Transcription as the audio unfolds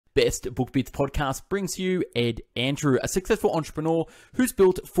Best Book Bits podcast brings you Ed Andrew, a successful entrepreneur who's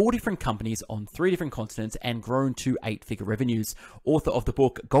built 4 different companies on 3 different continents and grown to 8-figure revenues. Author of the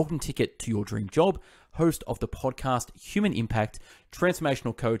book Golden Ticket to Your Dream Job, host of the podcast Human Impact,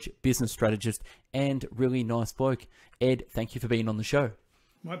 transformational coach, business strategist, and really nice bloke. Ed, thank you for being on the show.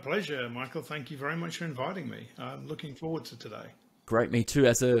 My pleasure, Michael. Thank you very much for inviting me. I'm looking forward to today. Great, me too.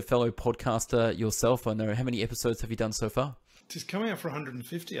 As a fellow podcaster yourself, I know, how many episodes have you done so far? It's coming up for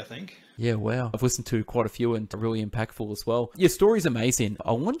 150, I think. Yeah, wow. I've listened to quite a few and really impactful as well. Your story's amazing.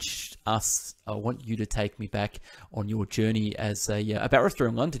 I want you to take me back on your journey as a barrister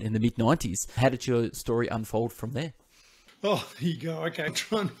in London in the mid-90s. How did your story unfold from there? Oh, there you go. Okay, I'm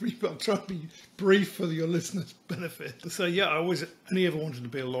trying to be brief for your listeners' benefit. So yeah, I only ever wanted to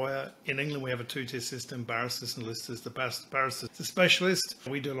be a lawyer. In England, we have a 2-tier system: barristers and solicitors. The barrister's the specialist.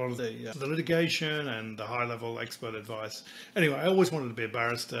 We do a lot of the litigation and the high-level expert advice. Anyway, I always wanted to be a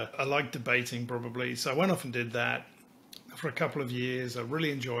barrister. I liked debating probably, so I went off and did that for a couple of years. I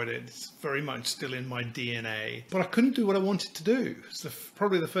really enjoyed it. It's very much still in my DNA, but I couldn't do what I wanted to do. So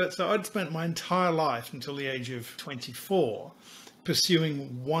I'd spent my entire life until the age of 24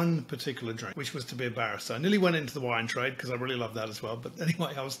 pursuing one particular dream, which was to be a barrister. I nearly went into the wine trade because I really love that as well. But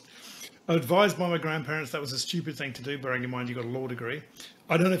anyway, I was advised by my grandparents that was a stupid thing to do, bearing in mind you got a law degree.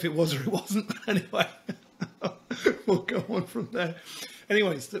 I don't know if it was or it wasn't, but anyway, we'll go on from there.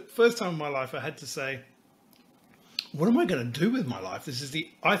 Anyways, the first time in my life I had to say, what am I going to do with my life?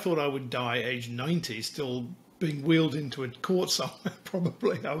 I thought I would die age 90, still being wheeled into a court somewhere,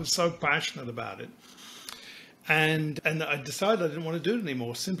 probably. I was so passionate about it. And I decided I didn't want to do it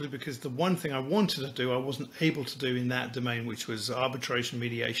anymore, simply because the one thing I wanted to do, I wasn't able to do in that domain, which was arbitration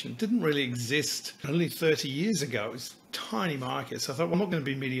mediation. It didn't really exist only 30 years ago. It was a tiny market. So I thought, well, I'm not going to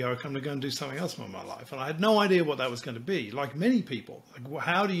be mediocre. I'm going to go and do something else with my life. And I had no idea what that was going to be. Like many people, like,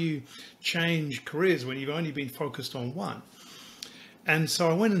 how do you change careers when you've only been focused on one? And so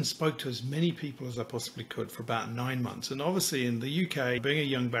I went and spoke to as many people as I possibly could for about 9 months. And obviously in the UK, being a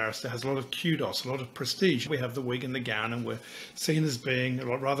young barrister has a lot of kudos, a lot of prestige. We have the wig and the gown, and we're seen as being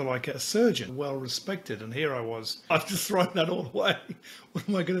rather like a surgeon, well respected. And here I was, I've just thrown that all away. What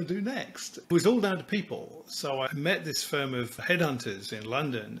am I going to do next? It was all down to people. So I met this firm of headhunters in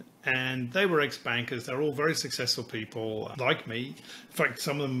London, and they were ex-bankers. They're all very successful people like me. In fact,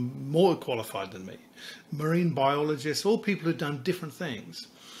 some of them more qualified than me. Marine biologists, all people who've done different things.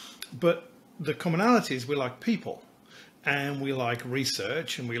 But the commonality is we like people, and we like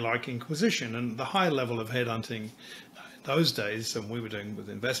research, and we like inquisition. And the high level of headhunting those days, and we were doing with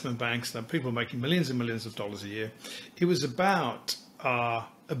investment banks, and people making millions and millions of dollars a year, it was about our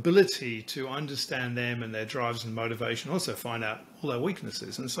ability to understand them and their drives and motivation, also find out all their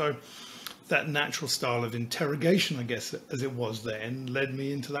weaknesses. And so that natural style of interrogation, I guess, as it was then, led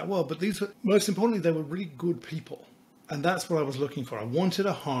me into that world. But these were, most importantly, they were really good people. And that's what I was looking for. I wanted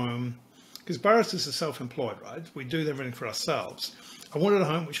a home, because barristers are self-employed, right? We do everything for ourselves. I wanted a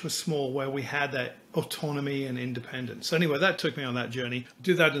home which was small, where we had that autonomy and independence. So anyway, that took me on that journey. I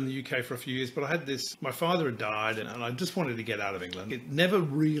did that in the UK for a few years, but I had my father had died, and I just wanted to get out of England. It never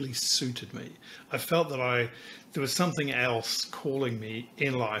really suited me. I felt that there was something else calling me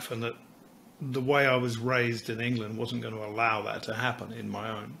in life, and that the way I was raised in England wasn't going to allow that to happen in my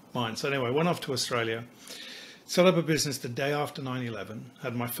own mind. So anyway, I went off to Australia, set up a business the day after 9/11,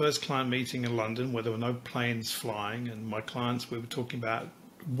 had my first client meeting in London where there were no planes flying, and my clients, we were talking about,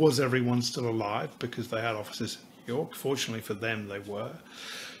 was everyone still alive, because they had offices in New York. Fortunately for them, they were.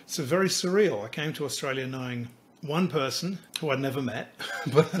 So very surreal. I came to Australia knowing one person who I'd never met,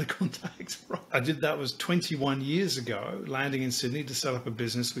 but had a contact. I did that was 21 years ago, landing in Sydney to set up a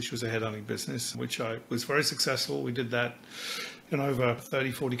business, which was a headhunting business, which I was very successful. We did that in over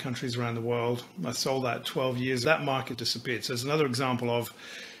 30, 40 countries around the world. I sold that 12 years. That market disappeared. So it's another example of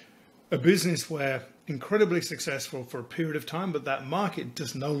a business where incredibly successful for a period of time, but that market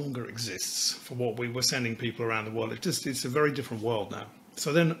just no longer exists for what we were sending people around the world. It's a very different world now.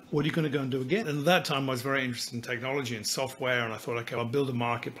 So then what are you going to go and do again? And at that time, I was very interested in technology and software. And I thought, okay, I'll build a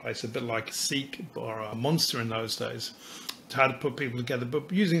marketplace, a bit like Seek or a Monster in those days, how to put people together, but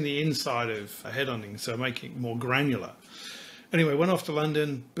using the inside of headhunting, so making it more granular. Anyway, went off to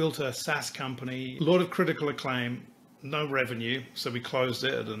London, built a SaaS company, a lot of critical acclaim, no revenue. So we closed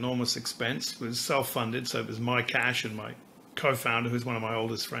it at enormous expense. It was self-funded. So it was my cash and my co-founder, who's one of my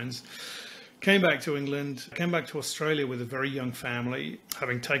oldest friends. Came back to England, came back to Australia with a very young family,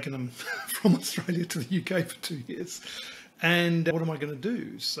 having taken them from Australia to the UK for 2 years. And what am I going to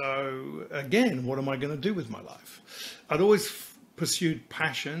do? So again, what am I going to do with my life? I'd always pursued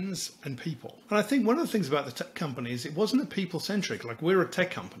passions and people. And I think one of the things about the tech company is it wasn't a people-centric. Like, we're a tech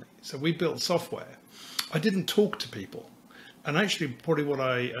company, so we built software. I didn't talk to people. And actually, probably what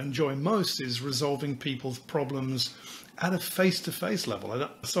I enjoy most is resolving people's problems at a face-to-face level.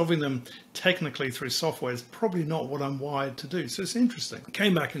 Solving them technically through software is probably not what I'm wired to do. So it's interesting.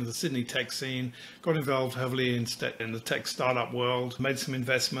 Came back into the Sydney tech scene, got involved heavily in the tech startup world, made some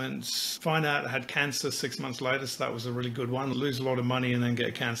investments, find out I had cancer 6 months later, so that was a really good one. Lose a lot of money and then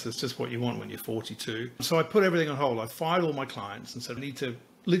get cancer. It's just what you want when you're 42. So I put everything on hold. I fired all my clients and said, I need to,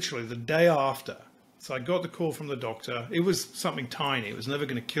 literally the day after. So I got the call from the doctor. It was something tiny. It was never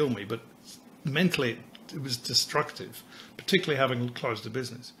going to kill me, but mentally it was destructive, particularly having closed the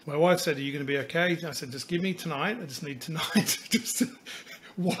business. My wife said, are you going to be okay? I said, just give me tonight. I just need tonight just to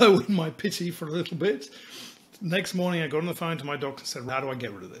wallow in my pity for a little bit. Next morning, I got on the phone to my doctor and said, how do I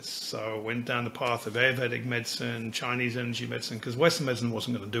get rid of this? So I went down the path of Ayurvedic medicine, Chinese energy medicine, because Western medicine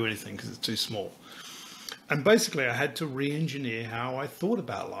wasn't going to do anything because it's too small. And basically, I had to re-engineer how I thought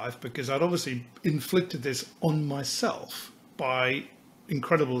about life, because I'd obviously inflicted this on myself by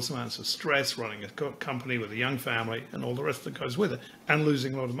incredible amounts of stress, running a company with a young family and all the rest that goes with it, and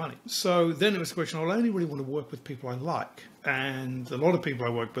losing a lot of money. So then it was a question, I only really want to work with people I like. And a lot of people I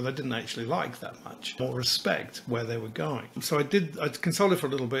worked with, I didn't actually like that much or respect where they were going. So I consulted for a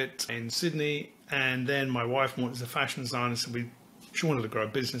little bit in Sydney, and then my wife was a fashion designer, so she wanted to grow a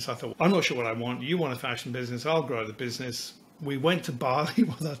business. I thought, I'm not sure what I want. You want a fashion business, I'll grow the business. We went to Bali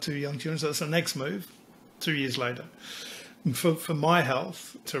with our 2 young children. So that's the next move, 2 years later. For my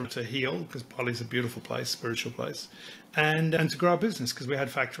health, to heal, because Bali's a beautiful place, spiritual place, and to grow our business, because we had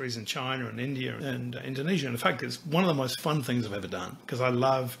factories in China and India and Indonesia. And in fact, it's one of the most fun things I've ever done, because I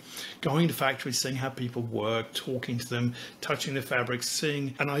love going to factories, seeing how people work, talking to them, touching the fabrics,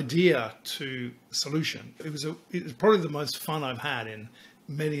 seeing an idea to solution. It was probably the most fun I've had in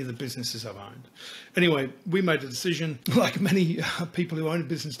many of the businesses I've owned. Anyway, we made a decision, like many people who own a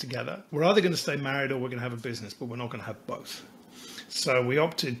business together, we're either going to stay married or we're going to have a business, but we're not going to have both. So we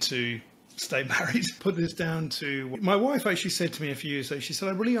opted to stay married. Put this down to, my wife actually said to me a few years ago, she said,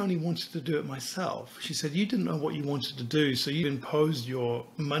 I really only wanted to do it myself. She said, you didn't know what you wanted to do, so you imposed your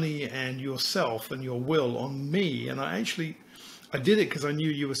money and yourself and your will on me. And I did it because I knew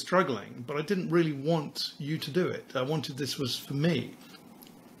you were struggling, but I didn't really want you to do it. I wanted this was for me.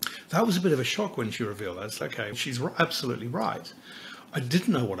 That was a bit of a shock when she revealed that. It's okay, she's absolutely right. I didn't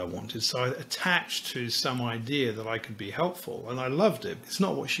know what I wanted, so I attached to some idea that I could be helpful, and I loved it. It's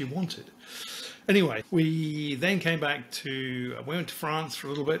not what she wanted. Anyway, we then came back we went to France for a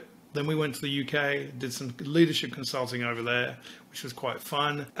little bit. Then we went to the UK, did some leadership consulting over there, which was quite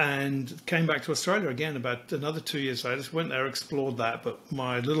fun, and came back to Australia again about another 2 years later. Just went there, explored that, but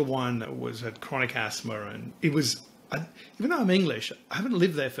my little one had chronic asthma, and even though I'm English, I haven't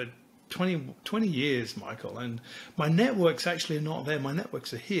lived there for 20 years, Michael, and my networks actually are not there. My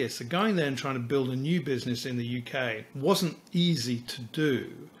networks are here. So going there and trying to build a new business in the UK wasn't easy to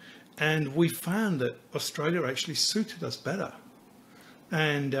do. And we found that Australia actually suited us better.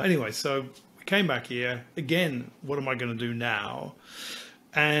 And anyway, so we came back here. Again, what am I going to do now?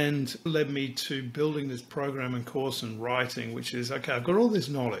 And led me to building this program and course and writing, which is, okay, I've got all this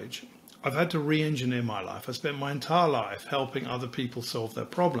knowledge. I've had to re-engineer my life. I spent my entire life helping other people solve their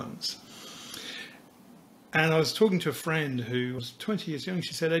problems. And I was talking to a friend who was 20 years young.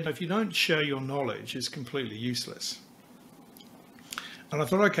 She said, Ed, if you don't share your knowledge, it's completely useless. And I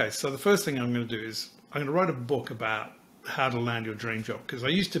thought, okay, so the first thing I'm going to do is I'm going to write a book about how to land your dream job, because I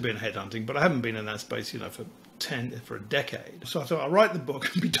used to be in headhunting, but I haven't been in that space, for a decade. So I thought I'll write the book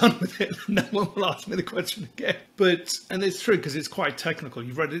and be done with it. No one will ask me the question again. And it's true, because it's quite technical.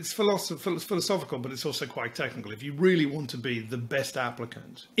 You've read it, it's philosophical, but it's also quite technical. If you really want to be the best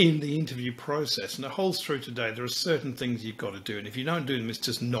applicant in the interview process, and it holds true today, there are certain things you've got to do. And if you don't do them, it's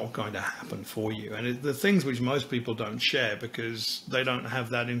just not going to happen for you. And the things which most people don't share because they don't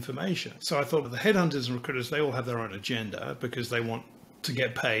have that information. So I thought the headhunters and recruiters, they all have their own agenda because they want to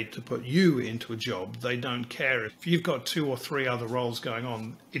get paid to put you into a job. They don't care if you've got 2 or 3 other roles going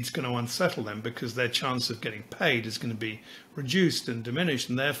on. It's going to unsettle them because their chance of getting paid is going to be reduced and diminished,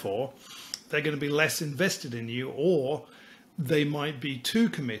 and therefore they're going to be less invested in you, or they might be too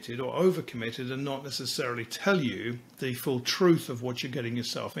committed or overcommitted and not necessarily tell you the full truth of what you're getting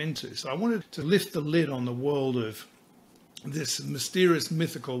yourself into. So I wanted to lift the lid on the world of this mysterious,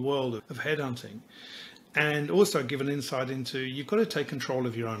 mythical world of headhunting, and also give an insight into, you've got to take control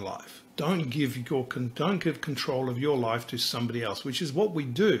of your own life. Don't give control of your life to somebody else, which is what we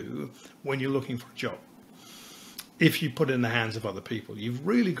do when you're looking for a job. If you put it in the hands of other people, you've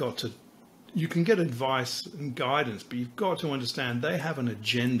really got to you can get advice and guidance, but you've got to understand they have an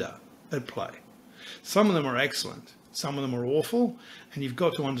agenda at play. Some of them are excellent, some of them are awful, and you've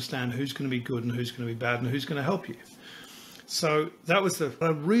got to understand who's going to be good and who's going to be bad and who's going to help you. So that was I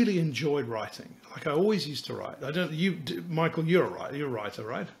really enjoyed writing. Like I always used to write. Michael, you're a writer,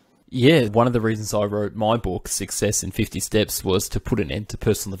 right? Yeah, one of the reasons I wrote my book, Success in 50 Steps, was to put an end to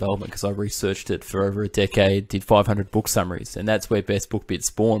personal development because I researched it for over a decade, did 500 book summaries, and that's where Best Book Bits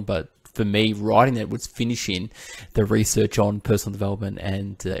spawned. But for me, writing that was finishing the research on personal development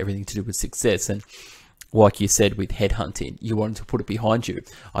and everything to do with success. And like you said, with headhunting, you wanted to put it behind you.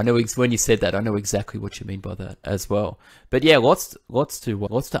 I know when you said that, I know exactly what you mean by that as well. But yeah, lots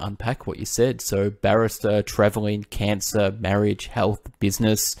to unpack what you said. So barrister, traveling, cancer, marriage, health,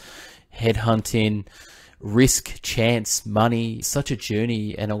 business, headhunting, risk, chance, money, such a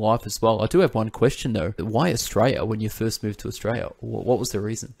journey and a life as well. I do have one question though. Why Australia when you first moved to Australia? What was the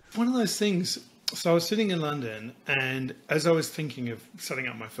reason? One of those things. So I was sitting in London, and as I was thinking of setting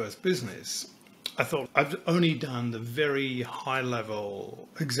up my first business, I thought, I've only done the very high level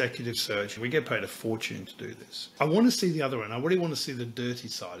executive search. We get paid a fortune to do this. I want to see the other end. I really want to see the dirty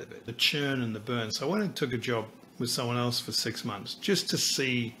side of it, the churn and the burn. So I went and took a job with someone else for 6 months just to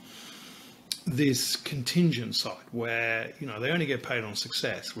see this contingent side where, they only get paid on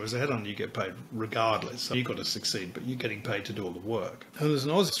success, whereas a headhunter, you get paid regardless. So you've got to succeed, but you're getting paid to do all the work. And there's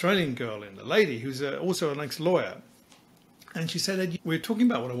an Australian girl in, a lady who's also an ex-lawyer. And she said, Ed, we were talking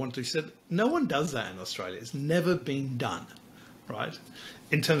about what I wanted to do. She said, no one does that in Australia. It's never been done, right?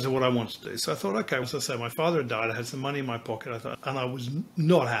 In terms of what I wanted to do. So I thought, okay, as I say, my father had died. I had some money in my pocket. And I was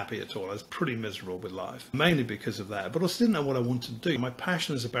not happy at all. I was pretty miserable with life, mainly because of that. But I also didn't know what I wanted to do. My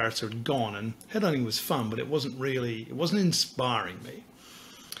passion as a barrister had gone, and headhunting was fun, but it wasn't inspiring me.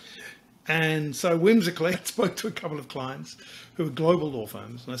 And so whimsically, I spoke to a couple of clients who were global law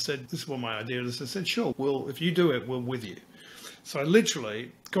firms. And I said, this is what my idea is. I said, sure, if you do it, we're with you. So I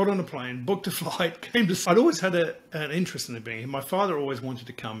literally got on a plane, booked a flight, came to... I'd always had an interest in it being here. My father always wanted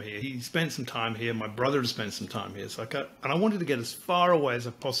to come here. He spent some time here. My brother had spent some time here. So I wanted to get as far away as I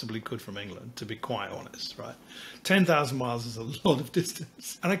possibly could from England, to be quite honest, right? 10,000 miles is a lot of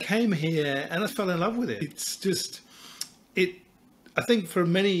distance. And I came here and I fell in love with it. It's just... I think for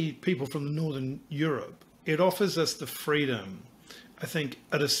many people from Northern Europe, it offers us the freedom, I think,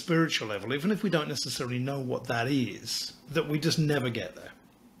 at a spiritual level, even if we don't necessarily know what that is, that we just never get there.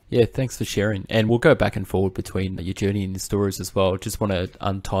 Yeah, thanks for sharing. And we'll go back and forward between your journey and your stories as well. Just want to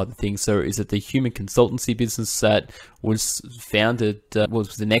untie the thing. So is it the human consultancy business that was founded,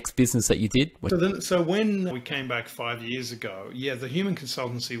 was the next business that you did? So when we came back 5 years ago, the human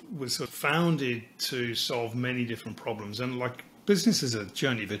consultancy was sort of founded to solve many different problems. And like business is a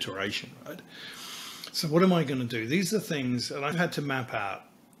journey of iteration, right? So what am I going to do? These are things that I've had to map out.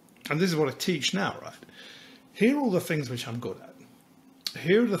 And this is what I teach now, right? Here are all the things which I'm good at.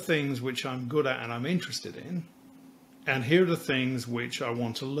 Here are the things which I'm good at and I'm interested in. And here are the things which I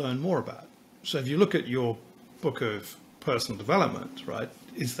want to learn more about. So if you look at your book of personal development, right,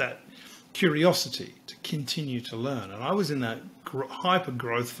 is that curiosity to continue to learn. And I was in that hyper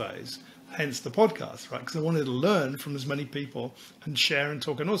growth phase, hence the podcast, right? Because I wanted to learn from as many people and share and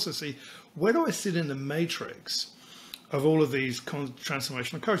talk, and also see, where do I sit in the matrix of all of these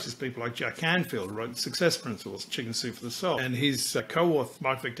transformational coaches, people like Jack Canfield, who wrote Success Principles, Chicken Soup for the Soul, and his co-author,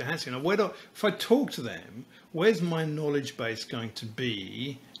 Mark Victor Hansen. If I talk to them, where's my knowledge base going to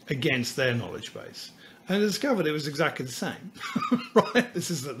be against their knowledge base? And I discovered it was exactly the same, right? This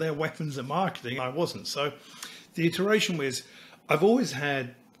is that their weapons at marketing. I wasn't. So the iteration was, I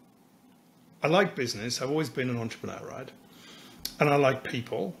like business. I've always been an entrepreneur, right? And I like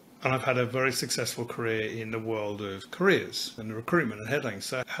people. And I've had a very successful career in the world of careers and recruitment and headhunting.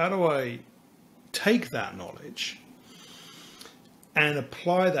 So how do I take that knowledge and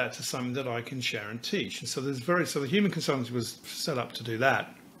apply that to something that I can share and teach? And so the human consultancy was set up to do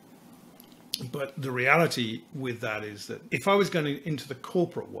that. But the reality with that is that if I was going into the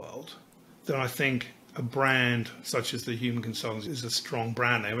corporate world, then I think a brand such as the human consultancy is a strong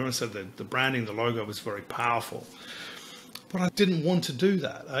brand name. Everyone said that the branding, the logo was very powerful. But I didn't want to do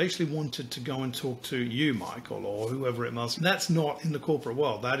that. I actually wanted to go and talk to you, Michael, or whoever it must. And that's not in the corporate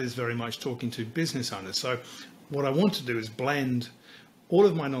world. That is very much talking to business owners. So what I want to do is blend all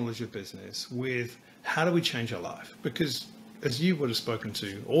of my knowledge of business with how do we change our life? Because as you would have spoken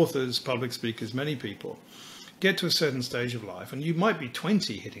to authors, public speakers, many people, get to a certain stage of life, and you might be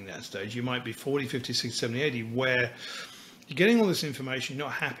 20 hitting that stage. You might be 40, 50, 60, 70, 80, where you're getting all this information, you're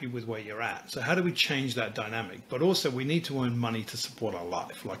not happy with where you're at. So how do we change that dynamic? But also we need to earn money to support our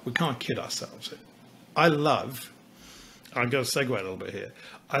life. Like, we can't kid ourselves. I love I'm going to segue a little bit here.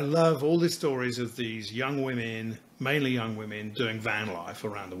 I love all these stories of these young women, mainly young women, doing van life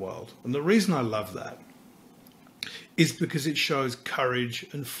around the world. And the reason I love that is because it shows courage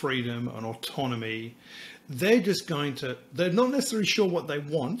and freedom and autonomy. They're not necessarily sure what they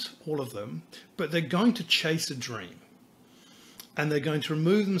want, all of them, but they're going to chase a dream. And they're going to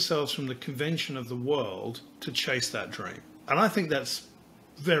remove themselves from the convention of the world to chase that dream. And I think that's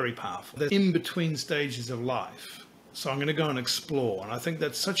very powerful. They're in between stages of life. So I'm going to go and explore. And I think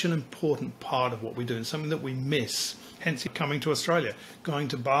that's such an important part of what we do and something that we miss. Hence coming to Australia, going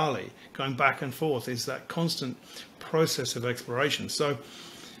to Bali, going back and forth is that constant process of exploration. So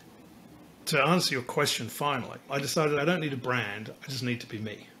to answer your question finally, I decided I don't need a brand. I just need to be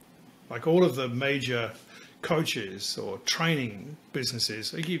me. Like all of the major coaches or training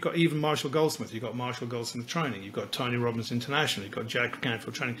businesses, you've got even Marshall Goldsmith, you've got Marshall Goldsmith Training, you've got Tony Robbins International, you've got Jack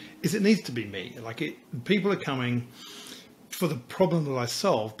Canfield Training. It needs to be me. People are coming for the problem that I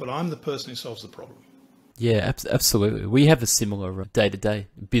solve, but I'm the person who solves the problem. Yeah, absolutely. We have a similar day-to-day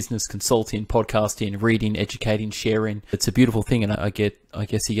business consulting, podcasting, reading, educating, sharing. It's a beautiful thing, and I guess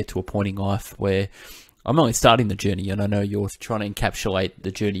you get to a point in life where I'm only starting the journey, and I know you're trying to encapsulate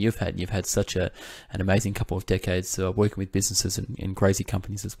the journey you've had. And you've had such an amazing couple of decades working with businesses and crazy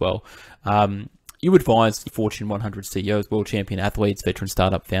companies as well. You advise Fortune 100 CEOs, world champion athletes, veteran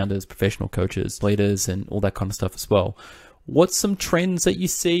startup founders, professional coaches, leaders, and all that kind of stuff as well. What's some trends that you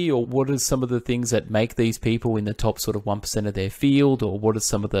see, or what are some of the things that make these people in the top sort of 1% of their field, or what are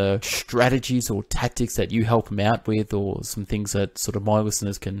some of the strategies or tactics that you help them out with, or some things that sort of my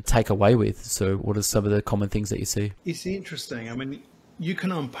listeners can take away with? So what are some of the common things that you see? It's interesting. I mean, you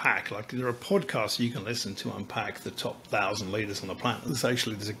can unpack, like there are podcasts you can listen to unpack the top 1,000 leaders on the planet. There's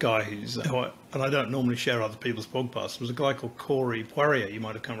a guy and I don't normally share other people's podcasts. There's a guy called Corey Poirier. You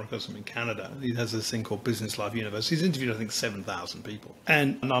might have come across him in Canada. He has this thing called Business Life Universe. He's interviewed, I think, 7,000 people.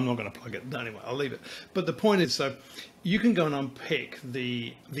 And I'm not going to plug it. Anyway, I'll leave it. But the point is, so you can go and unpick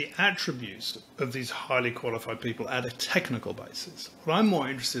the attributes of these highly qualified people at a technical basis. What I'm more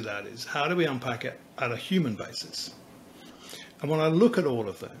interested at is how do we unpack it at a human basis? And when I look at all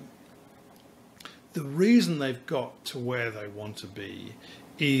of them, the reason they've got to where they want to be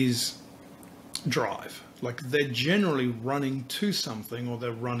is drive. Like they're generally running to something or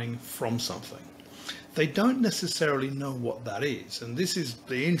they're running from something. They don't necessarily know what that is. And this is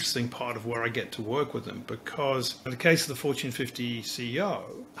the interesting part of where I get to work with them, because in the case of the Fortune 50 CEO,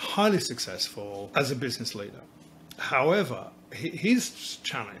 highly successful as a business leader. However, his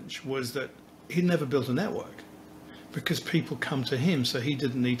challenge was that he'd never built a network, because people come to him, so he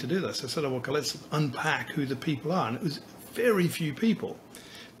didn't need to do that. So I said, oh, okay, let's unpack who the people are. And it was very few people.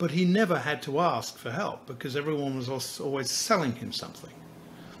 But he never had to ask for help because everyone was always selling him something.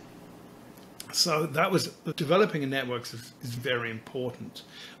 So that was, developing a network is very important.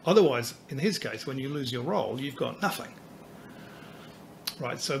 Otherwise, in his case, when you lose your role, you've got nothing.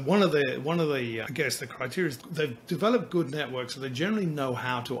 Right, so one of the I guess the criteria is they've developed good networks, so they generally know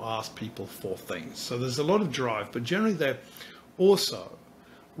how to ask people for things. So there's a lot of drive, but generally they're also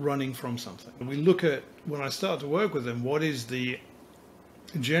running from something. We look at, when I start to work with them, what is the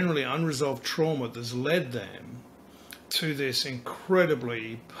generally unresolved trauma that's led them to this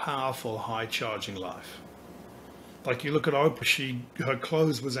incredibly powerful, high-charging life. Like you look at Oprah, her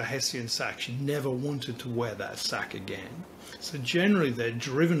clothes was a Hessian sack. She never wanted to wear that sack again. So generally they're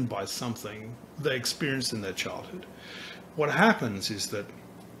driven by something they experienced in their childhood. What happens is that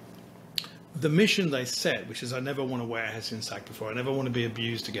the mission they set, which is I never want to wear a Hessian sack before, I never want to be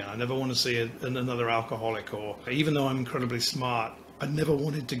abused again, I never want to see another alcoholic, or even though I'm incredibly smart, I never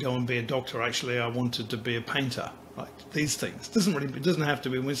wanted to go and be a doctor. Actually, I wanted to be a painter. Like these things. It doesn't have to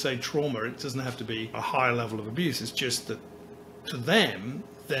be, when we say trauma, it doesn't have to be a high level of abuse. It's just that to them,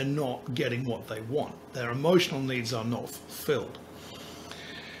 they're not getting what they want. Their emotional needs are not fulfilled.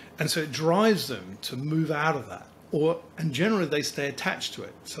 And so it drives them to move out of that. And generally they stay attached to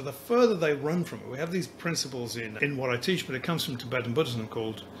it. So the further they run from it, we have these principles in what I teach, but it comes from Tibetan Buddhism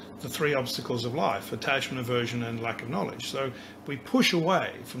called the 3 obstacles of life: attachment, aversion, and lack of knowledge. So we push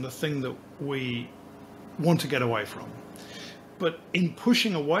away from the thing that we want to get away from. But in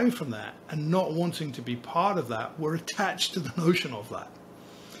pushing away from that and not wanting to be part of that, we're attached to the notion of that.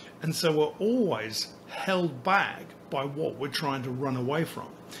 And so we're always held back by what we're trying to run away from.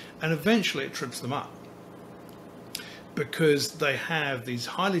 And eventually it trips them up, because they have these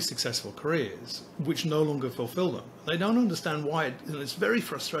highly successful careers which no longer fulfill them. They don't understand why, and it's very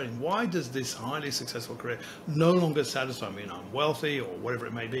frustrating. Why does this highly successful career no longer satisfy me? I'm wealthy or whatever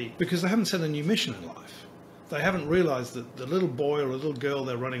it may be, because they haven't set a new mission in life. They haven't realized that the little boy or little girl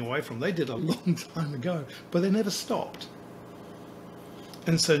they're running away from, they did a long time ago, but they never stopped.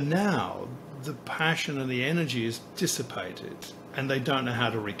 And so now the passion and the energy is dissipated and they don't know how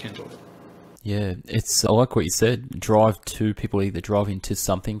to rekindle it. Yeah, I like what you said. People either drive into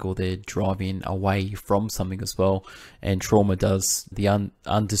something or they're driving away from something as well. And trauma does the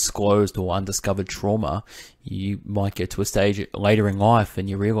undisclosed or undiscovered trauma. You might get to a stage later in life and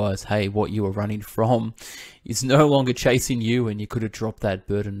you realize, hey, what you were running from is no longer chasing you, and you could have dropped that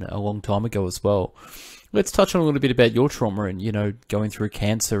burden a long time ago as well. Let's touch on a little bit about your trauma and, going through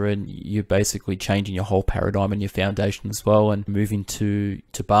cancer, and you basically changing your whole paradigm and your foundation as well, and moving to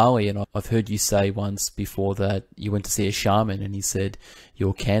Bali. And I've heard you say once before that you went to see a shaman and he said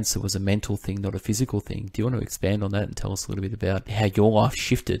your cancer was a mental thing, not a physical thing. Do you want to expand on that and tell us a little bit about how your life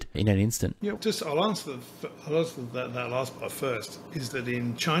shifted in an instant? Yeah, I'll answer that last part first, is that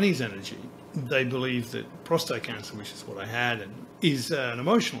in Chinese energy, they believe that prostate cancer, which is what I had, is an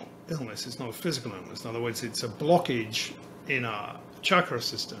emotional illness. It's not a physical illness. In other words, it's a blockage in our chakra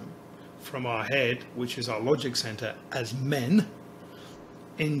system from our head, which is our logic center as men,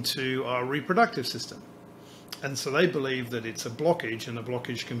 into our reproductive system. And so they believe that it's a blockage, and the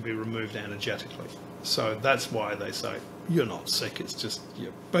blockage can be removed energetically. So that's why they say, you're not sick, it's just,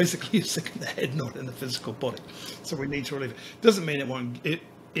 you're sick in the head, not in the physical body. So we need to relieve it. Doesn't mean it won't,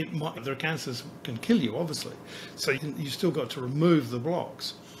 it might, the cancers can kill you, obviously. So you still got to remove the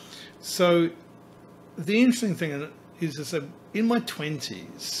blocks. So the interesting thing is that in my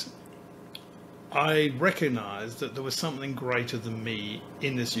 20s, I recognized that there was something greater than me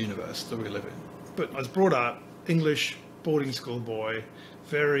in this universe that we live in. But I was brought up, English boarding school boy,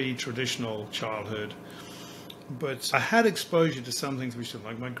 very traditional childhood. But I had exposure to some things which,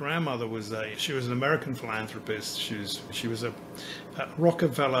 like, my grandmother she was an American philanthropist. She was a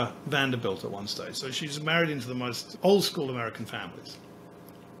Rockefeller Vanderbilt at one stage. So she was married into the most old school American families.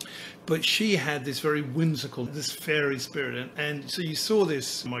 But she had this very whimsical, this fairy spirit. And so you saw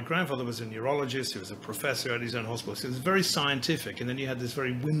this. My grandfather was a neurologist. He was a professor at his own hospital. So it was very scientific. And then you had this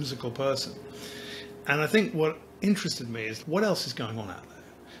very whimsical person. And I think what interested me is what else is going on out there.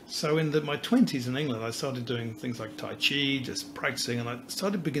 So in my 20s in England, I started doing things like Tai Chi, just practicing. And I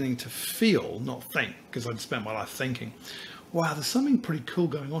started beginning to feel, not think, because I'd spent my life thinking, wow, there's something pretty cool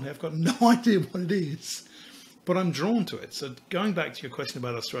going on here. I've got no idea what it is, but I'm drawn to it. So going back to your question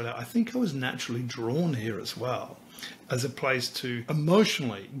about Australia, I think I was naturally drawn here as well, as a place to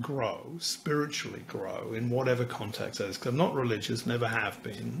emotionally grow, spiritually grow, in whatever context that is. Because I'm not religious, never have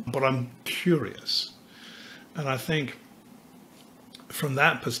been, but I'm curious. And I think from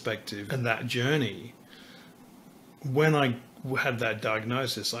that perspective and that journey, when I had that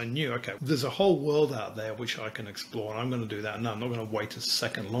diagnosis, I knew, okay, there's a whole world out there which I can explore, and I'm going to do that. No, I'm not going to wait a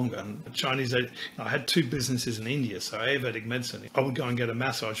second longer. And I had 2 businesses in India, so Ayurvedic medicine, I would go and get a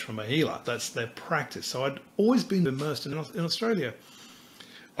massage from a healer. That's their practice. So I'd always been immersed in Australia.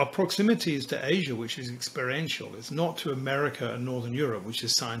 Our proximity is to Asia, which is experiential. It's not to America and Northern Europe, which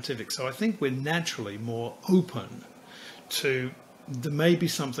is scientific. So I think we're naturally more open to there may be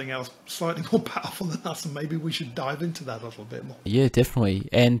something else slightly more powerful than us, and maybe we should dive into that a little bit more. Yeah, definitely.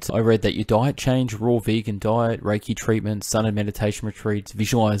 And I read that your diet change, raw vegan diet, Reiki treatment, sun and meditation retreats,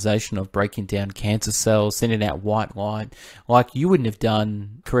 visualization of breaking down cancer cells, sending out white light, like you wouldn't have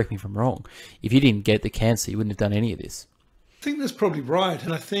done, correct me if I'm wrong, if you didn't get the cancer, you wouldn't have done any of this. I think that's probably right.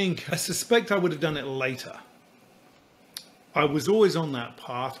 And I suspect I would have done it later. I was always on that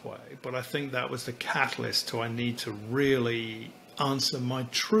pathway, but I think that was the catalyst to I need to really answer my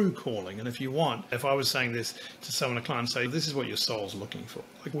true calling. And if I was saying this to someone, a client, say, this is what your soul's looking for.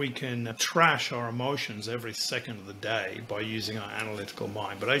 Like, we can trash our emotions every second of the day by using our analytical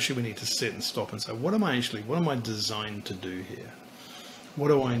mind, but actually we need to sit and stop and say, what am I designed to do here? What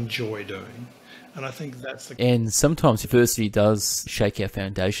do I enjoy doing? And I think that's And sometimes adversity does shake our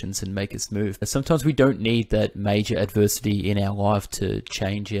foundations and make us move. Sometimes we don't need that major adversity in our life to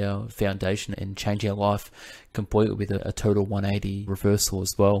change our foundation and change our life completely with a total 180 reversal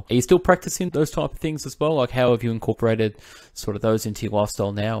as well. Are you still practicing those type of things as well? Like, how have you incorporated sort of those into your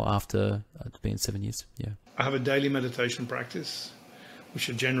lifestyle now after it's been 7 years? Yeah. I have a daily meditation practice, which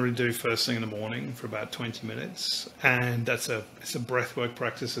I generally do first thing in the morning for about 20 minutes. And it's a breathwork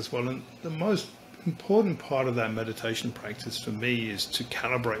practice as well. And the most important part of that meditation practice for me is to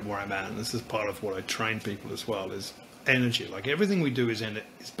calibrate where I'm at. And this is part of what I train people as well, is energy. Like, everything we do is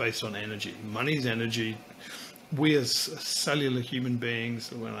based on energy. Money's energy. We as cellular human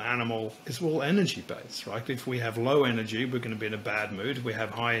beings, we're an animal, it's all energy based, right? If we have low energy, we're going to be in a bad mood. If we have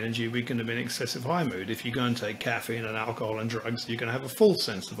high energy, we're going to be in excessive high mood. If you go and take caffeine and alcohol and drugs, you're going to have a full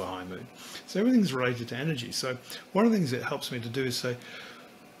sense of a high mood. So everything's related to energy. So one of the things it helps me to do is say,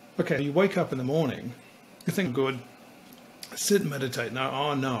 okay, you wake up in the morning, you think good, sit and meditate. No,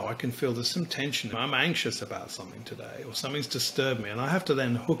 oh no, I can feel there's some tension. I'm anxious about something today, or something's disturbed me. And I have to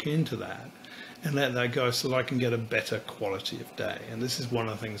then hook into that and let that go so that I can get a better quality of day. And this is one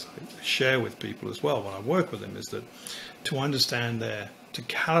of the things I share with people as well when I work with them, is that to understand to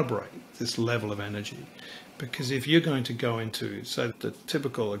calibrate this level of energy. Because if you're going to go into, so the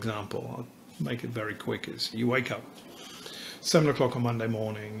typical example, I'll make it very quick, is you wake up 7 o'clock on Monday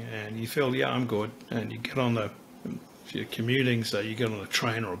morning and you feel, yeah, I'm good. And you get on if you're commuting, so you get on a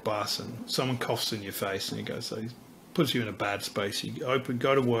train or a bus and someone coughs in your face and you go, so it puts you in a bad space. You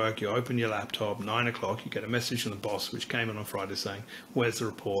go to work, you open your laptop, 9 o'clock, you get a message from the boss, which came in on Friday saying, where's the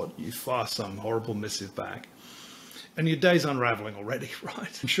report? You fire some horrible missive back. And your day's unraveling already,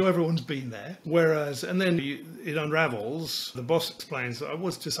 right? I'm sure everyone's been there. Whereas, and then it unravels. The boss explains, I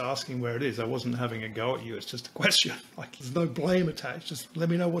was just asking where it is. I wasn't having a go at you. It's just a question. Like, there's no blame attached. Just let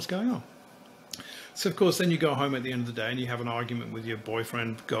me know what's going on. So, of course, then you go home at the end of the day and you have an argument with your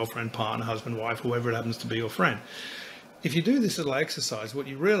boyfriend, girlfriend, partner, husband, wife, whoever it happens to be, your friend. If you do this little exercise, what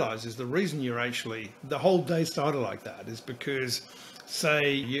you realize is the reason the whole day started like that is because,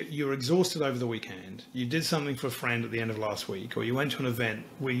 say, you're exhausted over the weekend, you did something for a friend at the end of last week, or you went to an event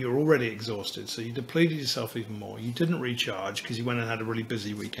where you're already exhausted, so you depleted yourself even more. You didn't recharge because you went and had a really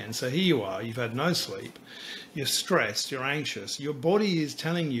busy weekend. So here you are, you've had no sleep, you're stressed, you're anxious. Your body is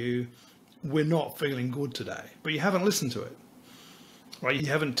telling you, we're not feeling good today, but you haven't listened to it, right? You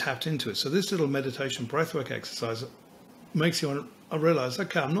haven't tapped into it. So this little meditation breathwork exercise makes you realize,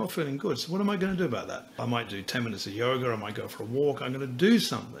 okay, I'm not feeling good. So what am I going to do about that? I might do 10 minutes of yoga. I might go for a walk. I'm going to do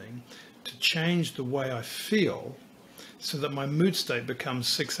something to change the way I feel so that my mood state becomes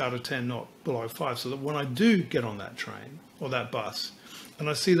 6 out of 10, not below 5. So that when I do get on that train or that bus and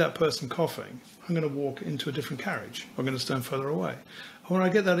I see that person coughing, I'm going to walk into a different carriage. I'm going to stand further away. When I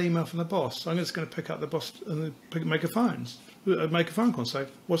get that email from the boss, I'm just going to pick up the boss and make a phone call and say,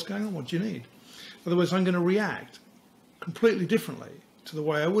 what's going on? What do you need? Otherwise, I'm going to react completely differently to the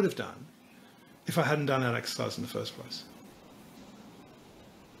way I would have done if I hadn't done that exercise in the first place.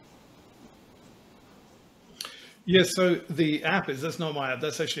 Yes, so the app that's not my app.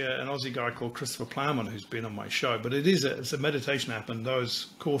 That's actually an Aussie guy called Christopher Plowman who's been on my show. But it's a meditation app, and those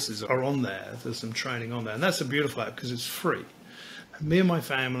courses are on there. There's some training on there, and that's a beautiful app because it's free. Me and my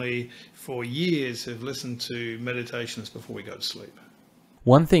family for years have listened to meditations before we go to sleep.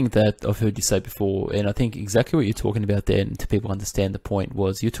 One thing that I've heard you say before, and I think exactly what you're talking about there, and to people understand the point,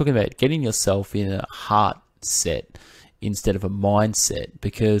 was you're talking about getting yourself in a heart set instead of a mindset.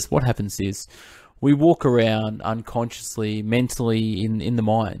 Because what happens is we walk around unconsciously, mentally in the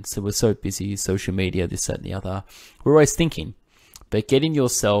mind. So we're so busy, social media, this, that, and the other. We're always thinking. But getting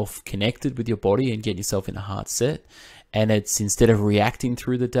yourself connected with your body and getting yourself in a heart set, and it's instead of reacting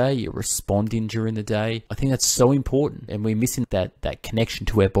through the day, you're responding during the day. I think that's so important, and we're missing that connection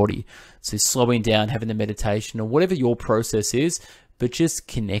to our body. So slowing down, having the meditation, or whatever your process is, but just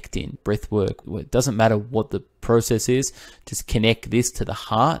connecting. Breath work, it doesn't matter what the process is, just connect this to the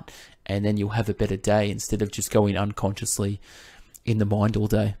heart, and then you'll have a better day instead of just going unconsciously in the mind all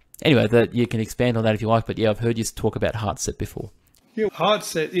day. Anyway, that you can expand on that if you like, but yeah, I've heard you talk about heart set before. Yeah, hard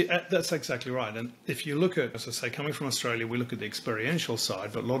set, that's exactly right. And if you look at, as I say, coming from Australia, we look at the experiential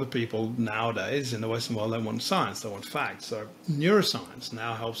side, but a lot of people nowadays in the Western world, they want science, they want facts. So neuroscience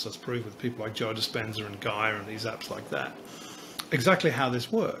now helps us prove with people like Joe Dispenza and Gaia and these apps like that, exactly how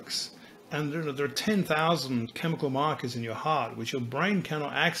this works. And there are 10,000 chemical markers in your heart, which your brain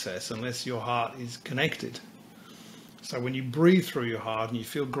cannot access unless your heart is connected. So when you breathe through your heart and you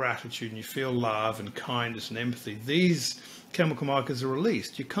feel gratitude and you feel love and kindness and empathy, these chemical markers are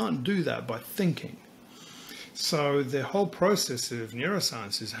released. You can't do that by thinking. So the whole process of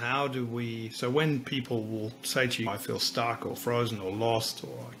neuroscience is so when people will say to you, I feel stuck or frozen or lost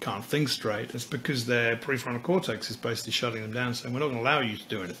or I can't think straight, it's because their prefrontal cortex is basically shutting them down, saying we're not going to allow you to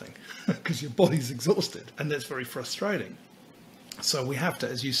do anything because your body's exhausted. And that's very frustrating. So we have to,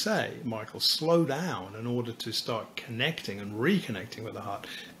 as you say, Michael, slow down in order to start connecting and reconnecting with the heart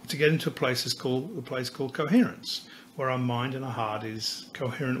to get into a place called coherence, where our mind and our heart is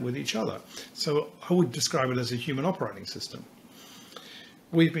coherent with each other. So I would describe it as a human operating system.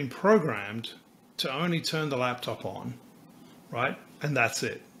 We've been programmed to only turn the laptop on, right? And that's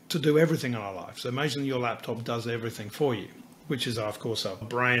it, to do everything in our life. So imagine your laptop does everything for you, which is, of course, our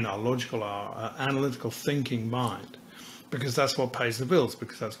brain, our logical, our analytical thinking mind. Because that's what pays the bills,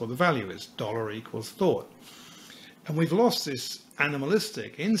 because that's what the value is. Dollar equals thought. And we've lost this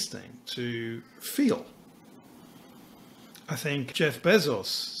animalistic instinct to feel. I think Jeff Bezos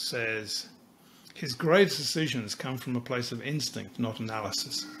says his greatest decisions come from a place of instinct, not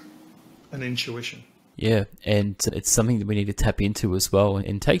analysis and intuition. Yeah, and it's something that we need to tap into as well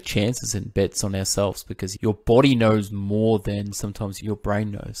and take chances and bets on ourselves, because your body knows more than sometimes your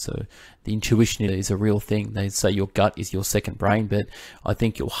brain knows. So the intuition is a real thing. They say your gut is your second brain, but I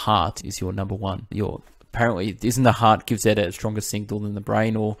think your heart is your number one. Apparently, isn't the heart gives out a stronger signal than the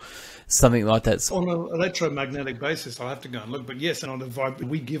brain or something like that? On an electromagnetic basis, I'll have to go and look, but yes,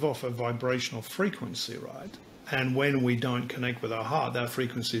 we give off a vibrational frequency, right? And when we don't connect with our heart, that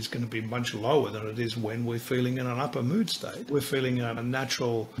frequency is going to be much lower than it is when we're feeling in an upper mood state. We're feeling a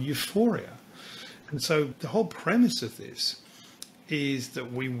natural euphoria. And so the whole premise of this is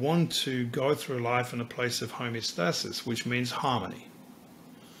that we want to go through life in a place of homeostasis, which means harmony.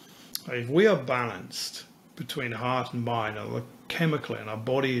 If we are balanced between heart and mind, chemically, and our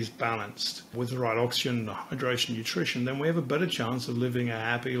body is balanced with the right oxygen, hydration, nutrition, then we have a better chance of living a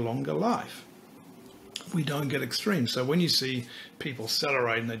happy, longer life. We don't get extreme. So when you see people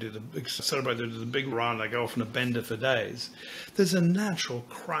celebrate and they do the big run, they go off on a bender for days, there's a natural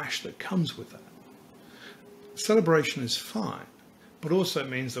crash that comes with that. Celebration is fine, but also it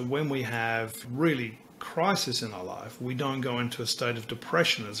means that when we have really crisis in our life, we don't go into a state of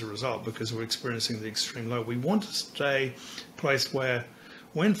depression as a result because we're experiencing the extreme low. We want to stay a place where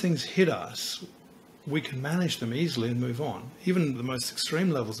when things hit us, we can manage them easily and move on, even the most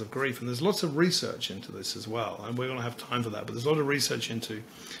extreme levels of grief. And there's lots of research into this as well, and we're going to have time for that, but there's a lot of research into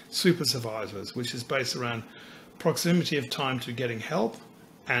super survivors, which is based around proximity of time to getting help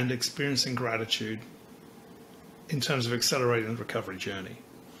and experiencing gratitude in terms of accelerating the recovery journey.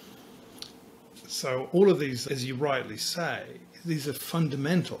 So all of these, as you rightly say, these are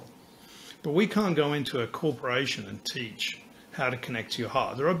fundamental, but we can't go into a corporation and teach how to connect to your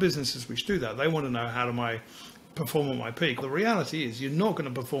heart. There are businesses which do that. They want to know, how do I perform at my peak? The reality is you're not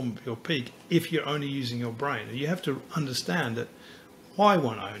going to perform at your peak if you're only using your brain. You have to understand that, why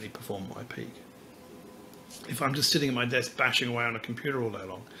won't I only perform at my peak if I'm just sitting at my desk bashing away on a computer all day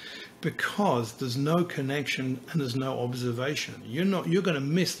long? Because there's no connection and there's no observation. You're going to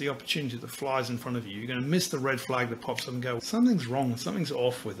miss the opportunity that flies in front of you. You're going to miss the red flag that pops up and go, something's wrong, something's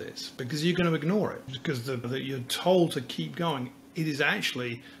off with this, because you're going to ignore it because that you're told to keep going. It is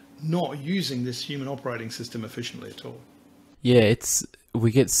actually not using this human operating system efficiently at all. Yeah,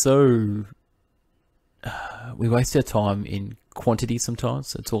 we get so we waste our time in quantity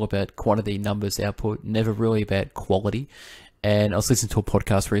sometimes. It's all about quantity, numbers, output, never really about quality. And I was listening to a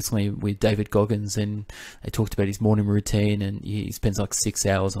podcast recently with David Goggins, and they talked about his morning routine, and he spends like 6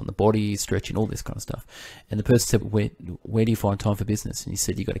 hours on the body, stretching, all this kind of stuff. And the person said, where do you find time for business? And he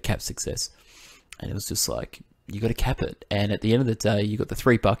said, you got to cap success. And it was just like, you got to cap it. And at the end of the day, you got the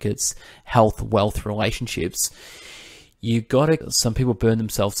 3 buckets: health, wealth, relationships. Some people burn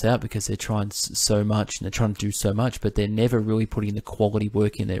themselves out because they're trying so much and they're trying to do so much, but they're never really putting the quality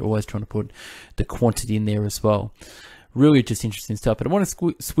work in. They're always trying to put the quantity in there as well. Really just interesting stuff. But I want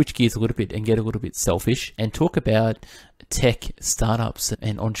to switch gears a little bit and get a little bit selfish and talk about tech startups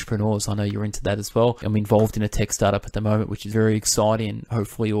and entrepreneurs. I know you're into that as well. I'm involved in a tech startup at the moment, which is very exciting.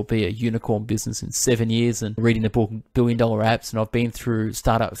 Hopefully it will be a unicorn business in 7 years, and reading the book $1 Billion Apps. And I've been through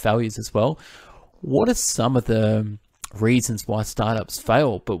startup failures as well. What are some of the reasons why startups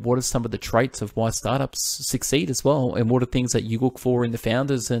fail, but what are some of the traits of why startups succeed as well, and what are things that you look for in the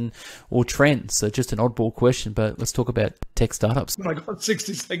founders or trends? So just an oddball question, but let's talk about tech startups. I got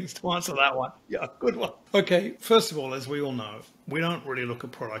 60 seconds to answer that one. Yeah, good one. Okay, first of all, as we all know, we don't really look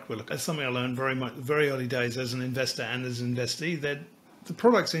at product. We look at something I learned very early days as an investor and as an investee, that the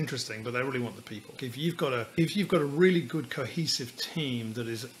product's interesting, but they really want the people. If you've got a really good cohesive team that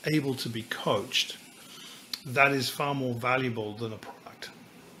is able to be coached, that is far more valuable than a product,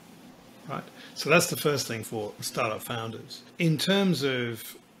 right? So that's the first thing for startup founders. In terms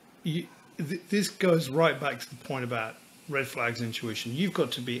of, this goes right back to the point about red flags, intuition. You've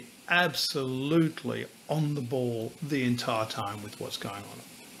got to be absolutely on the ball the entire time with what's going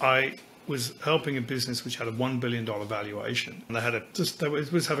on. I was helping a business which had a $1 billion valuation, and they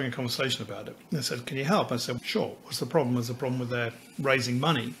was having a conversation about it. And they said, "Can you help?" I said, "Sure." What's the problem? There's a problem with their raising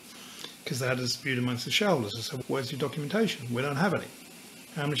money, because they had a dispute amongst the shareholders. I said, "Where's your documentation?" "We don't have any."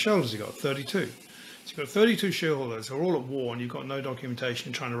 "How many shareholders you got?" 32. So you've got 32 shareholders who are all at war, and you've got no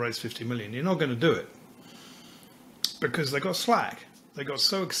documentation. You're trying to raise 50 million. You're not going to do it, because they got slack. They got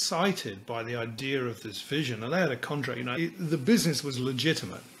so excited by the idea of this vision, and they had a contract. The business was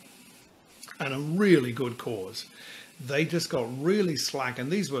legitimate and a really good cause. They just got really slack, and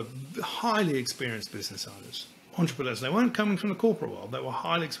these were highly experienced business owners, entrepreneurs. They weren't coming from the corporate world. They were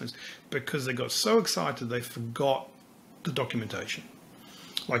highly experienced, because they got so excited they forgot the documentation.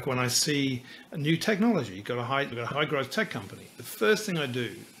 Like when I see a new technology, you've got a high growth tech company, the first thing I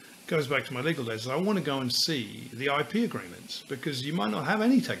do goes back to my legal days. I want to go and see the IP agreements because you might not have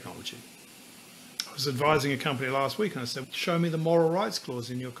any technology. I was advising a company last week and I said, show me the moral rights clause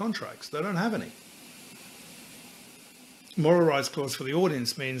in your contracts. They don't have any. Moral rights clause for the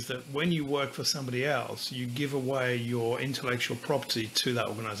audience means that when you work for somebody else, you give away your intellectual property to that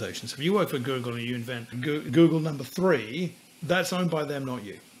organization. So if you work for Google and you invent Google number 3, that's owned by them, not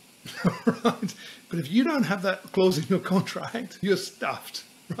you. Right? But if you don't have that clause in your contract, you're stuffed,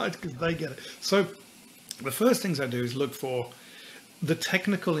 right? Because they get it. So the first things I do is look for the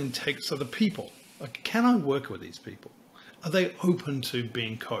technical integrity. So the people, like, can I work with these people? Are they open to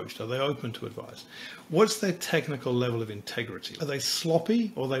being coached? Are they open to advice? What's their technical level of integrity? Are they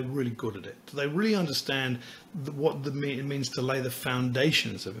sloppy or are they really good at it? Do they really understand what it means to lay the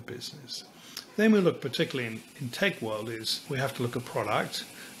foundations of a business? Then we look, particularly in tech world, is we have to look at product,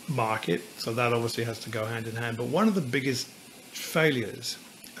 market. So that obviously has to go hand in hand. But one of the biggest failures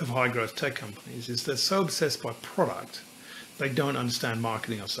of high growth tech companies is they're so obsessed by product, they don't understand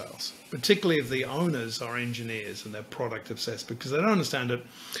marketing or sales, particularly if the owners are engineers and they're product obsessed, because they don't understand it,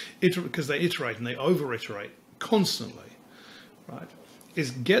 because they iterate and they over iterate constantly, right?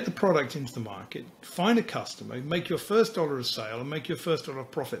 Is get the product into the market, find a customer, make your first dollar of sale and make your first dollar of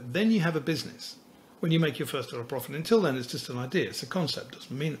profit. Then you have a business when you make your first dollar of profit. Until then, it's just an idea. It's a concept.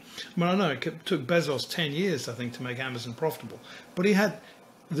 Doesn't mean, I know it took Bezos 10 years, I think, to make Amazon profitable, but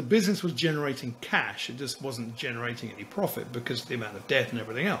the business was generating cash. It just wasn't generating any profit because of the amount of debt and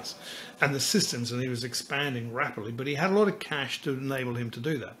everything else and the systems, and he was expanding rapidly, but he had a lot of cash to enable him to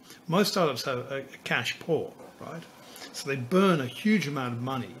do that. Most startups have a cash poor, right? So they burn a huge amount of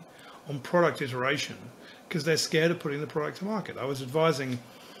money on product iteration because they're scared of putting the product to market. I was advising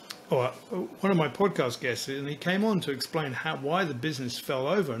one of my podcast guests, and he came on to explain why the business fell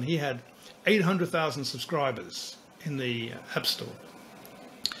over, and he had 800,000 subscribers in the App Store.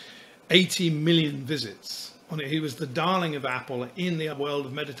 80 million visits on it. He was the darling of Apple in the world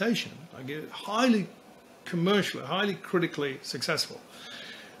of meditation. Like, highly commercial, highly critically successful.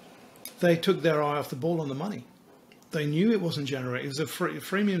 They took their eye off the ball on the money. They knew it wasn't generating. It was a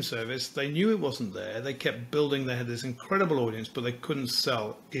freemium service. They knew it wasn't there. They kept building. They had this incredible audience, but they couldn't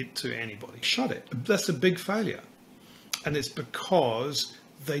sell it to anybody. Shut it. That's a big failure. And it's because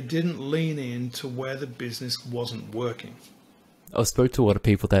they didn't lean into where the business wasn't working. I spoke to a lot of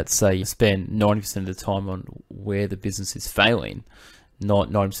people that say you spend 90% of the time on where the business is failing, not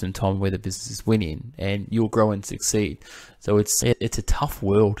 90% of the time where the business is winning, and you'll grow and succeed. So it's a tough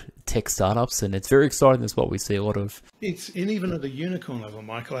world, tech startups, and it's very exciting. That's what we see a lot of. It's even at the unicorn level,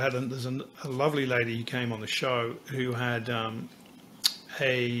 Michael. There's a lovely lady who came on the show who had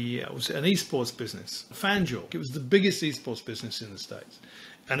it was an esports business, FanDuel. It was the biggest esports business in the States,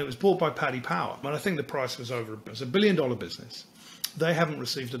 and it was bought by Paddy Power. And I think the price was over. It was $1 billion business. They haven't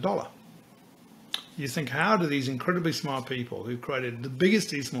received $1. You think, how do these incredibly smart people who created the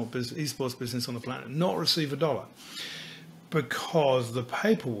biggest esports business on the planet not receive $1? Because the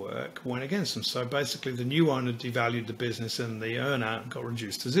paperwork went against them. So basically the new owner devalued the business and the earnout got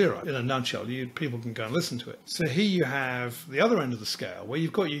reduced to zero. In a nutshell, people can go and listen to it. So here you have the other end of the scale where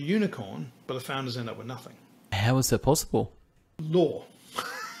you've got your unicorn, but the founders end up with nothing. How is that possible? Law,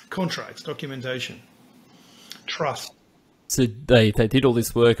 contracts, documentation, trust. So they did all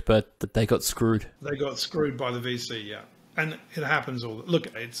this work, but they got screwed. They got screwed by the VC, yeah. And it happens all. Look,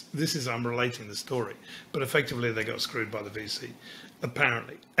 I'm relating the story, but effectively they got screwed by the VC,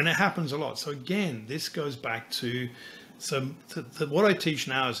 apparently. And it happens a lot. So again, this goes back to what I teach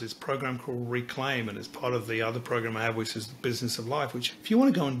now is this program called Reclaim, and it's part of the other program I have, which is the Business of Life, which if you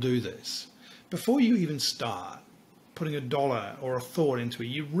want to go and do this, before you even start putting $1 or a thought into it,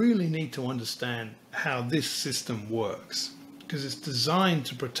 you really need to understand how this system works. Because it's designed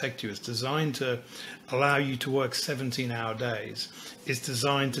to protect you. It's designed to allow you to work 17-hour days. It's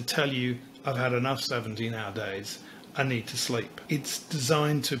designed to tell you, I've had enough 17-hour days. I need to sleep. It's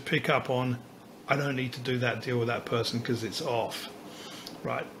designed to pick up on, I don't need to do that deal with that person because it's off,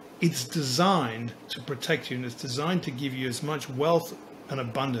 right? It's designed to protect you, and it's designed to give you as much wealth and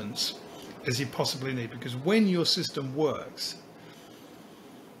abundance as you possibly need. Because when your system works,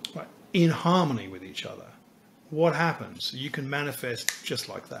 right, in harmony with each other, what happens? You can manifest just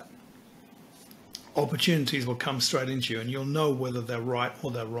like that. Opportunities will come straight into you and you'll know whether they're right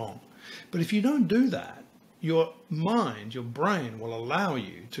or they're wrong. But if you don't do that, your mind, your brain will allow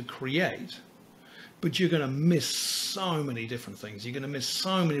you to create, but you're going to miss so many different things. You're going to miss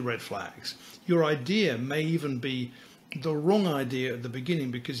so many red flags. Your idea may even be the wrong idea at the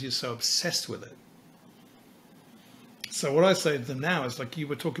beginning because you're so obsessed with it. So what I say to them now is, like you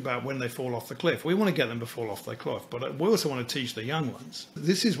were talking about when they fall off the cliff. We want to get them to fall off the cliff, but we also want to teach the young ones.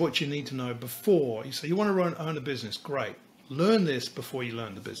 This is what you need to know before. So you want to own a business, great. Learn this before you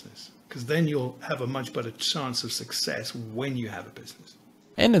learn the business, because then you'll have a much better chance of success when you have a business.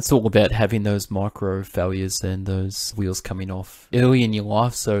 And it's all about having those micro failures and those wheels coming off early in your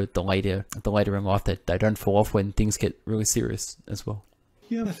life, so the later in life that they don't fall off when things get really serious as well.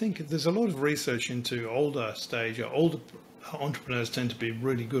 Yeah, I think there's a lot of research into older entrepreneurs tend to be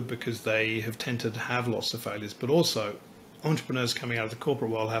really good because they have tended to have lots of failures, but also entrepreneurs coming out of the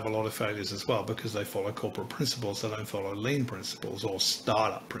corporate world have a lot of failures as well because they follow corporate principles. They don't follow lean principles or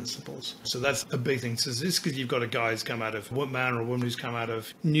startup principles. So that's a big thing. So this because you've got a guy who's come out of man or a woman who's come out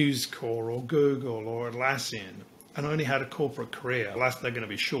of News Corp or Google or Atlassian and only had a corporate career. They're going to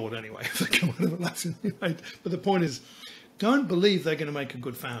be short anyway if they come out of Atlassian. But the point is, don't believe they're going to make a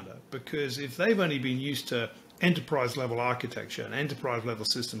good founder, because if they've only been used to enterprise level architecture and enterprise level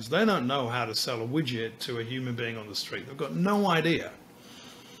systems, they don't know how to sell a widget to a human being on the street. They've got no idea.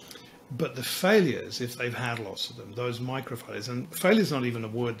 But the failures, if they've had lots of them, those micro failures, and failure is not even a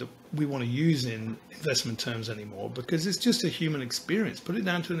word that we want to use in investment terms anymore, because it's just a human experience. Put it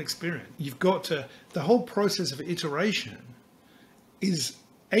down to an experience. You've got to, the whole process of iteration is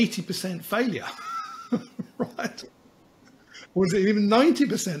 80% failure, right? Or is it even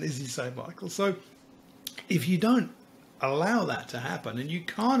 90%, as you say, Michael? So if you don't allow that to happen, and you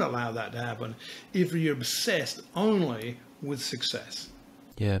can't allow that to happen if you're obsessed only with success.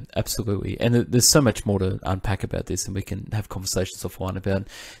 Yeah, absolutely. And there's so much more to unpack about this, and we can have conversations offline about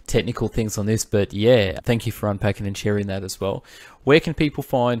technical things on this. But yeah, thank you for unpacking and sharing that as well. Where can people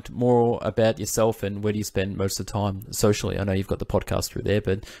find more about yourself, and where do you spend most of the time socially? I know you've got the podcast through there,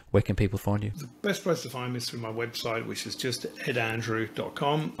 but where can people find you? The best place to find me is through my website, which is just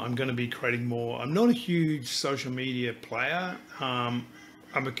edandrew.com. I'm going to be creating more. I'm not a huge social media player.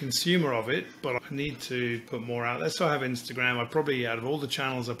 I'm a consumer of it, but I need to put more out there. So I have Instagram. I probably, out of all the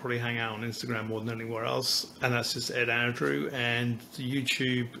channels, I probably hang out on Instagram more than anywhere else. And that's just Ed Andrew. And the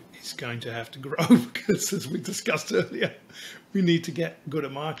YouTube is going to have to grow because, as we discussed earlier, we need to get good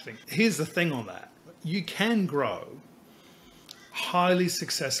at marketing. Here's the thing on that. You can grow highly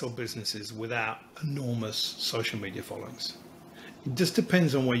successful businesses without enormous social media followings. It just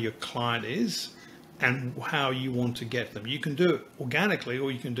depends on where your client is and how you want to get them. You can do it organically,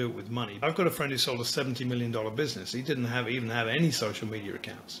 or you can do it with money. I've got a friend who sold a $70 million business. He didn't even have any social media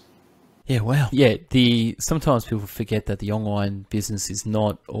accounts. Yeah, wow. Yeah, sometimes people forget that the online business is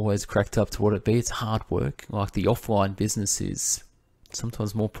not always cracked up to what it be. It's hard work. Like the offline business is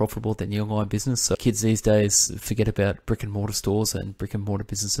sometimes more profitable than the online business. So kids these days forget about brick and mortar stores and brick and mortar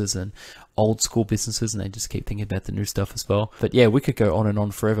businesses and old school businesses, and they just keep thinking about the new stuff as well. But yeah, we could go on and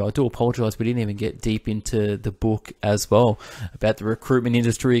on forever. I do apologize, we didn't even get deep into the book as well, about the recruitment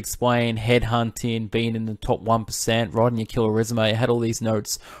industry, explain headhunting, being in the top 1%, writing your killer resume. I had all these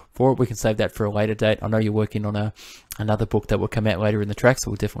notes for it. We can save that for a later date. I know you're working on another book that will come out later in the track, so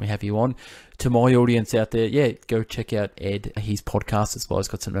we'll definitely have you on. To my audience out there, yeah, go check out Ed, his podcast as well. He's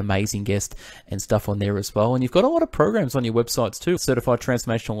got some amazing guests and stuff on there as well. And you've got a lot of programs on your websites too. Certified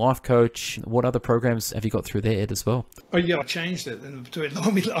Transformational Life Coach. What other programs have you got through there, Ed, as well? Oh yeah, I changed it between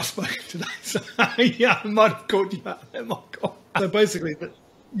when we last spoke today. So yeah, I might have called you out there, Michael. So basically,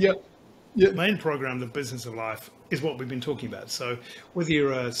 main program, The Business of Life, is what we've been talking about. So whether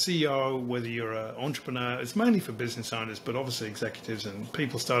you're a CEO, whether you're an entrepreneur, it's mainly for business owners, but obviously executives and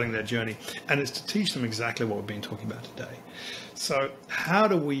people starting their journey. And it's to teach them exactly what we've been talking about today. So how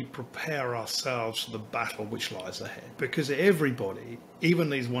do we prepare ourselves for the battle which lies ahead? Because everybody, even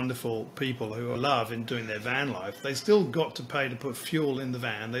these wonderful people who love in doing their van life, they still got to pay to put fuel in the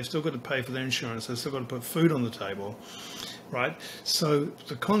van. They've still got to pay for their insurance. They've still got to put food on the table. Right? So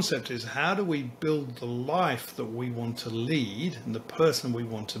the concept is, how do we build the life that we want to lead and the person we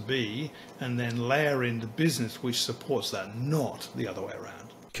want to be, and then layer in the business which supports that, not the other way around.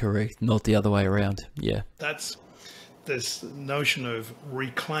 Correct. Not the other way around. Yeah. That's this notion of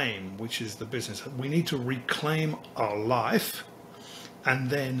reclaim, which is the business. We need to reclaim our life and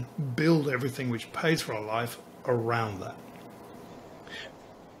then build everything which pays for our life around that.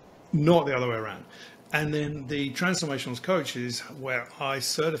 Not the other way around. And then the transformational coach is where I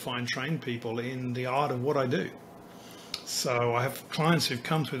certify and train people in the art of what I do. So I have clients who've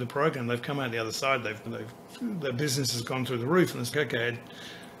come through the program, they've come out the other side, their business has gone through the roof, and it's like, okay,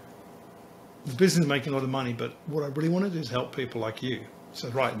 the business is making a lot of money, but what I really want to do is help people like you. So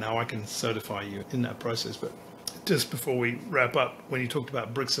right now I can certify you in that process. But just before we wrap up, when you talked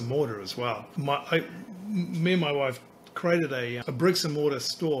about bricks and mortar as well, me and my wife created a bricks and mortar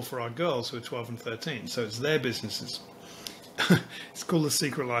store for our girls who are 12 and 13. So it's their businesses. It's called The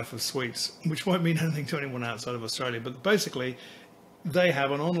Secret Life of Sweets, which won't mean anything to anyone outside of Australia. But basically, they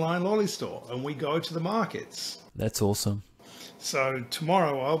have an online lolly store, and we go to the markets. That's awesome. So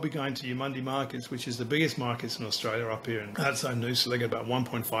tomorrow I'll be going to Yamundi Markets, which is the biggest markets in Australia up here in outside Noosa. They get about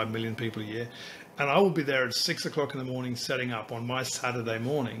 1.5 million people a year. And I will be there at 6 o'clock in the morning setting up on my Saturday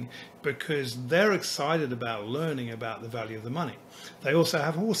morning because they're excited about learning about the value of the money. They also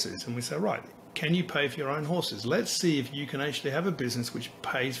have horses. And we say, right, can you pay for your own horses? Let's see if you can actually have a business which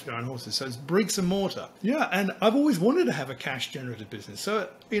pays for your own horses. So it's bricks and mortar. Yeah, and I've always wanted to have a cash generative business. So,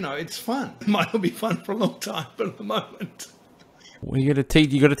 it's fun. It might not be fun for a long time, but at the moment... Well, you got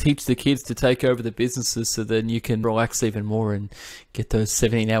to teach the kids to take over the businesses so then you can relax even more and get those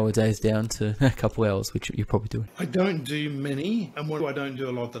 17-hour days down to a couple hours, which you're probably doing. I don't do many, and I don't do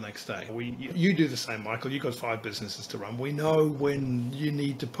a lot the next day. You do the same, Michael. You've got 5 businesses to run. We know when you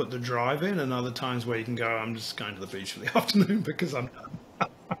need to put the drive in and other times where you can go, I'm just going to the beach for the afternoon because I'm done.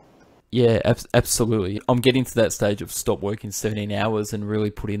 Yeah, absolutely. I'm getting to that stage of stop working 17 hours and really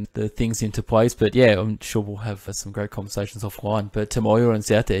putting the things into place. But yeah, I'm sure we'll have some great conversations offline. But to my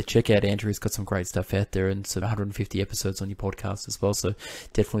audience out there, check out Andrew. He's got some great stuff out there and some 150 episodes on your podcast as well. So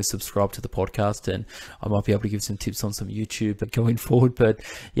definitely subscribe to the podcast and I might be able to give some tips on some YouTube going forward. But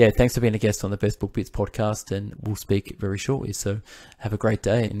yeah, thanks for being a guest on the Best Book Bits podcast and we'll speak very shortly. So have a great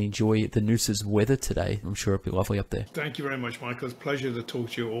day and enjoy the Noosa's weather today. I'm sure it'll be lovely up there. Thank you very much, Michael. It's a pleasure to talk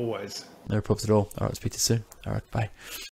to you always. No problems at all. All right, speak to you soon. All right, bye.